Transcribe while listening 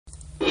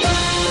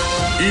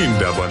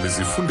Iindaba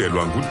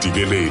nizifundelwa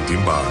nguDikeledi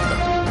Mbala.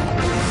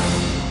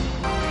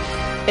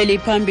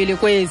 Eliphambili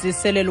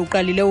kweziselelo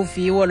uqalile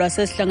uviwo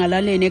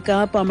lwasesidlangalaleni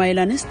eKapa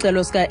mayela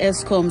nesicelo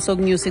sikaEskom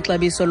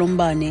sokunyus'ixabiso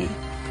lombane.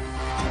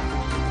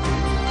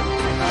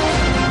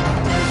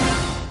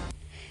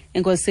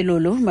 Enkosi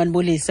Lulu,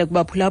 manibulise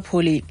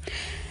kubaphulaphuli.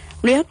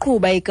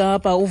 Luyaqhuba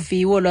eKapa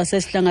uviwo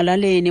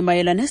lwasesidlangalaleni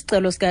mayela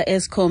nesicelo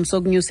sikaEskom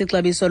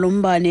sokunyus'ixabiso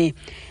lombane.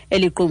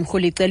 Eliqumrhu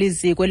licela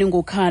iziko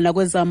elingukhala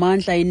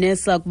kwezamandla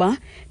inesa kuba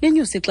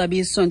linyusa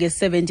ixabiso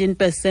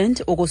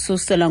nge-17%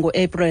 ukususela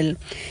ngo-April.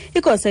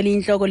 Igosa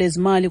eliyintloko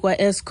lezimali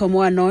kwaEskom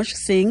uAnosh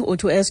Singh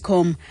uthi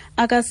uEskom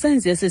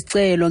akasenzi esi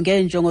sicelo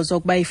ngeenjongo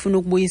zokuba ifuna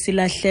ukubuyisa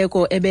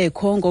ilahleko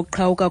ebekho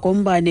ngokuqhawuka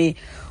kombane.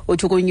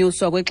 Uthi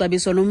ukunyuswa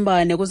kwexabiso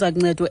lombane kuza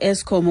kunceda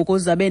uEskom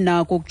ukuze abe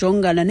nako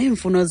ukujongana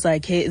neemfuno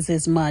zakhe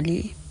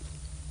zezimali.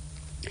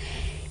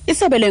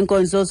 Isebe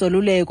lenkonzo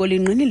zoluleko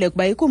linqinile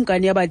kuba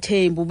ikumkani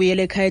yabathembu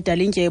ubuyele ekhaya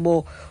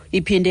eDalindyebo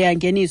iphinde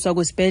yangeniswa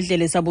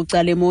kwisibhedlele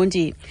sabucala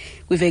eMonti.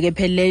 Kwiveki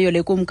ephelileyo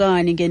le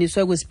kumkani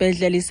ingeniswe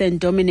kwisibhedlele iSt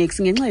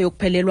Dominic's ngenxa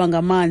yokuphelelwa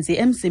ngamanzi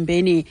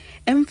emzimbeni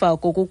emva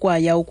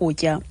kokukwaya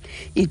ukutya.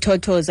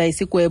 Ithothoza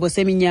isigwebo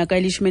seminyaka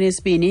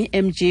eli-12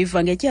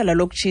 emjiva ngetyala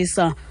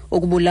lokutshisa,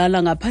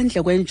 ukubulala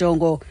ngaphandle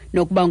kwenjongo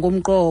nokuba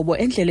ngumqobo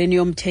endleleni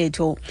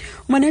yomthetho.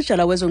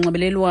 Umanejala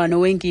wezonxibelelwano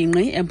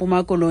wengingqi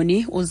eMpuma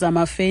Koloni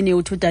uZamafeni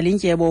uthi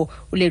uDalindyebo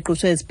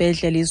uleqiswe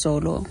ezibhedlele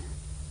izolo.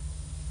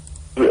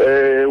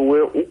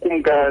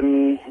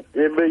 Ukumkani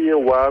ebeye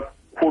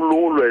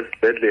wakhululwa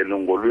esibhedlele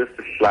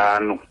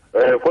ngolwesihlanu.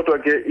 Kodwa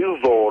ke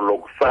izolo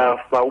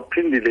kusasa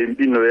uphindile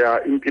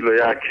impilo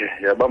yakhe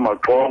yaba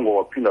maxongo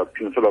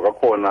waphindiselwa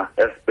kwakhona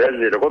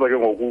esibhedlele, kodwa ke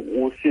ngoku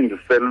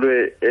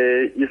usindiselwe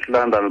eEast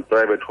London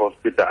Private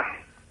Hospital.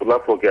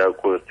 Kulapho ke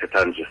akho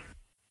sithetha nje.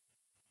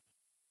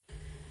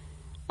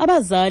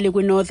 Abazali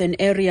kwi-northern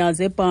areas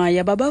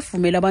eBhaya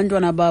babavumela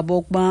abantwana babo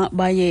ukuba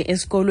baye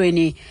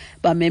esikolweni,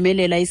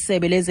 bamemelela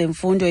isebe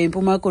lezemfundo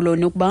eMpuma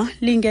Koloni ukuba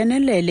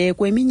lingenelele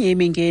kweminye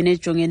imingeni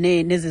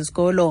ejongene nezi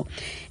zikolo.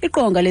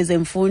 Iqonga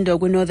lezemfundo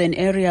kwi-northern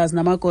areas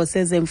namagosa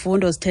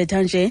ezemfundo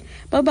sithetha nje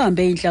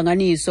babambe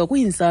intlanganiso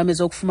kwiinzame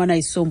zokufumana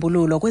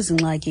isombululo kwezi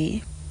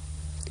ngxaki.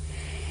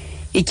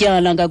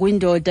 Ityala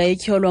ngakwindoda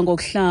etyholwa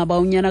ngokuhlaba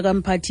unyana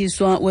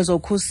kamphathiswa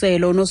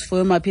wezokhuselo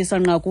uNosifuyo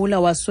Maphisa-Nqakula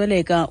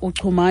wasweleka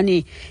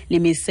uChumani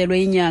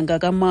limiselwe inyanga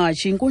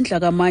kaMatshi inkundla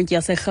kamantyi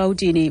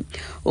yaseRhawutini.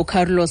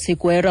 uCarlos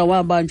Higuera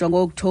wabanjwa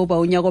ngo-Okthobha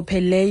unyaka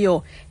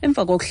ophelileyo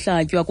emva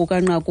kokuhlatywa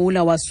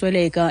kukaNqakula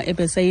wasweleka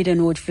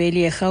eBesaiden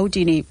Valley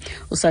eRhawutini.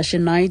 uSasha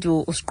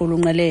Naidu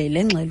usiqulunqele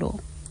le ngxelo.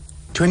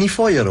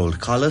 24-year-old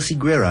Carlos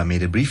Higuera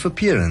made a brief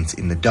appearance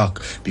in the dock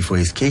before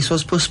his case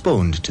was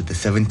postponed to the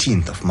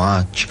 17th of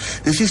March.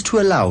 This is to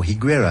allow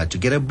Higuera to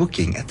get a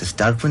booking at the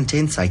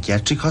Stelfontein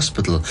Psychiatric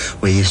Hospital,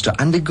 where he is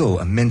to undergo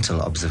a mental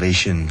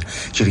observation.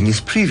 During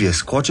his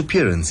previous court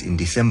appearance in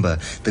December,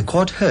 the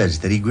court heard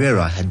that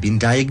Higuera had been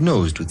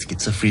diagnosed with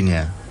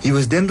schizophrenia. He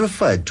was then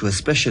referred to a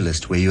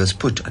specialist where he was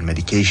put on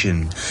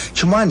medication.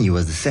 Chumani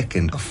was the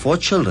second of 4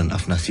 children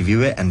of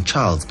Nasiviwe and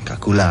Charles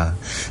Nkakula.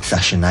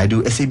 Sasha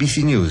Naidu,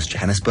 SABC News,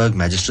 Johannesburg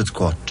Magistrates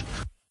Court.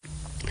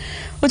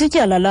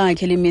 Utityala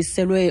lakhe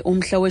limiselwe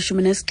umhla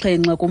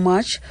we-17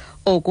 kuMatshi,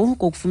 oku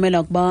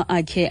kukuvumela ukuba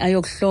akhe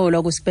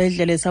ayokuhlolwa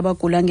kwisibhedlele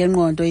sabagula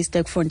ngengqondo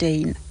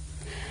iSterkfontein.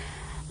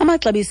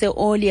 Amaxabiso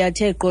eoli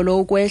athe gqolo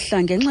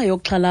ukwehla ngenxa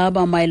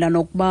yokuxhalaba mayela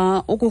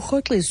nokuba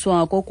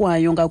ukurhoxiswa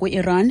kokwayo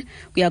ngakwi-Iran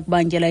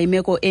kuyakubangela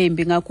imeko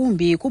embi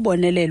ngakumbi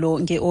kubonelelo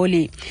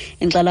ngeoli.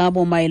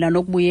 Inkxalabo mayela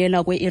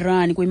nokubuyela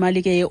kwe-Iran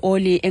kwimalike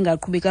yeoli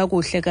engaqhubi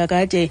kakuhle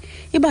kakade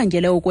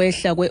ibangele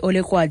ukwehla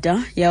kweoli krwada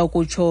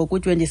yakutsho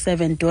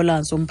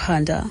ku$27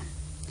 umphanda.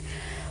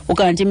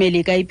 Ukanti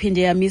iMelika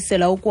iphinde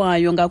yamisela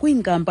ukwayo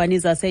ngakwiinkampani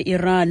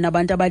zase-Iran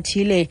nabantu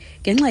abathile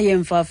ngenxa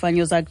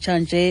yeemvavanyo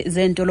zakutshanje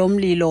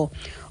zentolomlilo.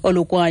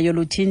 Olukwayo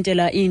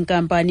luthintela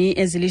iinkampani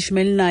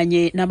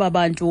ezili-11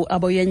 nababantu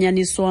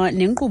aboyanyaniswa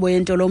nenkqubo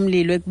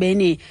yentolomlilo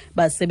ekubeni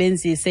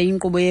basebenzise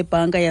inkqubo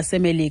yebhanka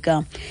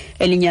yaseMelika.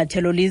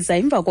 Elinyathelo liza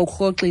emva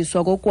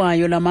kokurhoxiswa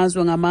kokwayo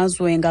lamazwe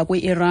ngamazwe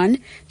ngakwi-Iran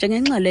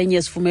njengenxalenye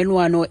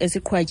yesivumelwano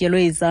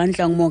esiqhwatyelwe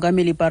izandla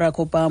nguMongameli Barack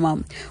Obama.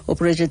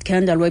 uBridget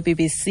Kendall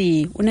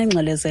weBBC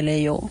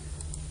unengxelezeleyo.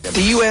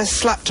 The US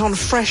slapped on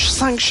fresh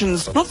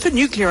sanctions, not for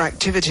nuclear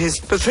activities,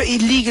 but for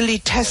illegally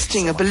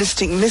testing a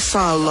ballistic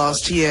missile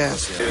last year.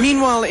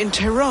 Meanwhile, in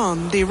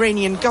Tehran, the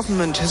Iranian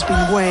government has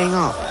been weighing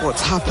up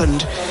what's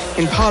happened.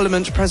 In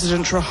Parliament,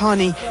 President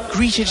Rouhani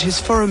greeted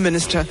his foreign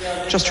minister,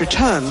 just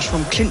returned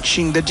from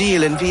clinching the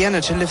deal in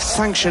Vienna to lift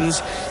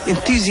sanctions,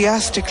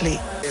 enthusiastically,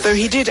 though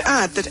he did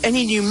add that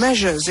any new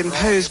measures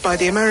imposed by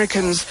the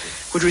Americans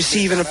would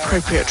receive an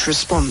appropriate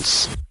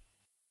response.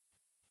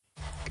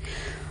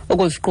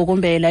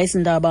 Ukuziqukumbela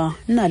izindaba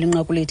nali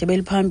nqaku lethu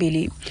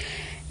beliphambili.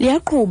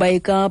 Luyaqhuba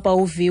eKapa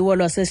uviwo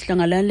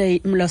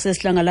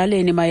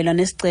lwasesidlangalaleni mayela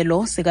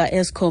nesicelo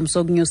sikaEskom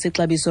sokunyusa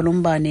ixabiso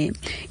lombane.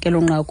 Kelo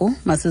nqaku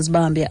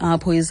masizibambe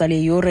apho izale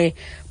yure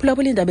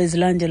phulaphula iindaba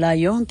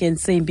ezilandelayo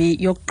ngentsimbi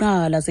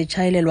yokuqala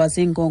zitshayelelwa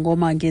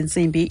ziingongoma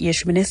ngentsimbi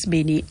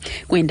ye-12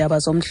 kwiindaba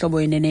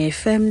zomhlobo yenene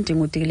FM.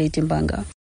 NdinguDikeleti Mbanga.